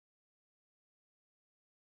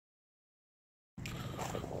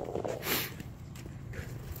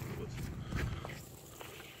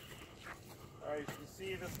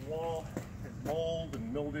see this wall has mold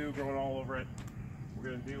and mildew growing all over it, we're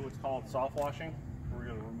going to do what's called soft washing. We're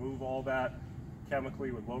going to remove all that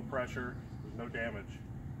chemically with low pressure. There's no damage.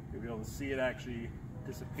 You'll be able to see it actually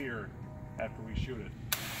disappear after we shoot it.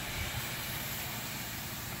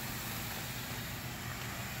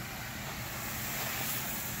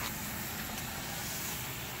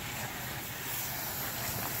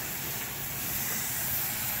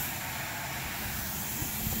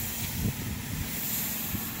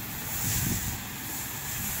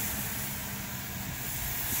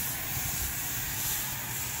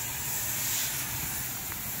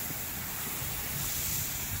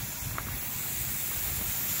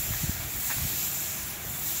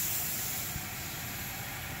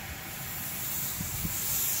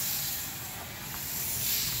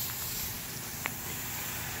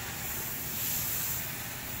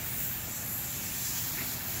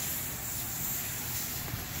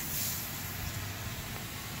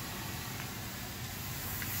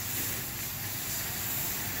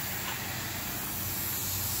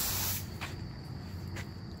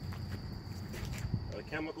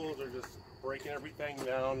 The chemicals are just breaking everything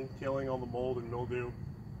down, killing all the mold and mildew.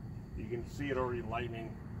 You can see it already lightening.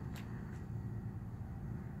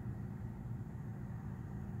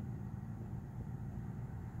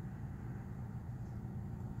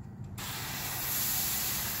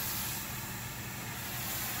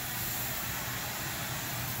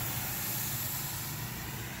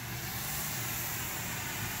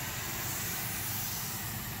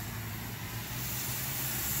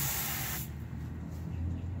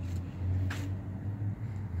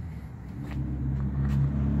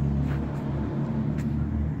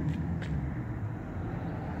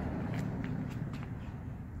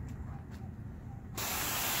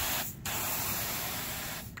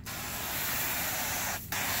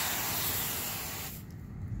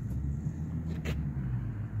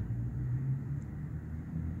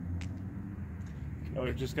 Now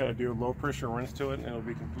we've just got to do a low pressure rinse to it and it'll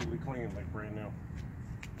be completely clean, like brand new.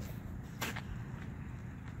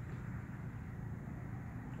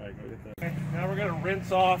 Alright, go get that. Okay, now we're going to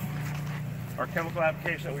rinse off our chemical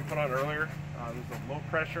application that we put on earlier. This is a low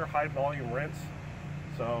pressure, high volume rinse,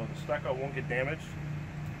 so the stucco won't get damaged.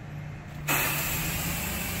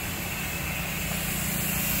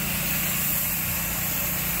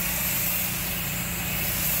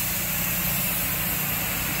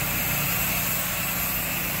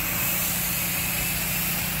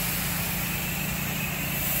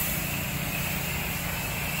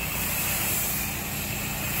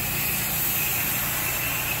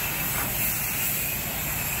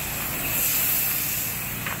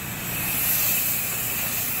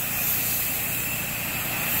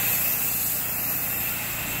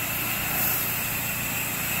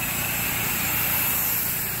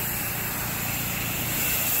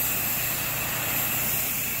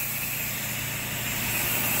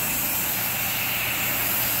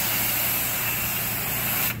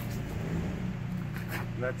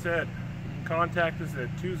 That's it. You can contact us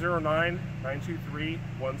at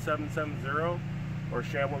 209-923-1770 or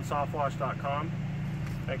shamblinsoftwash.com.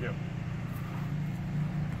 Thank you.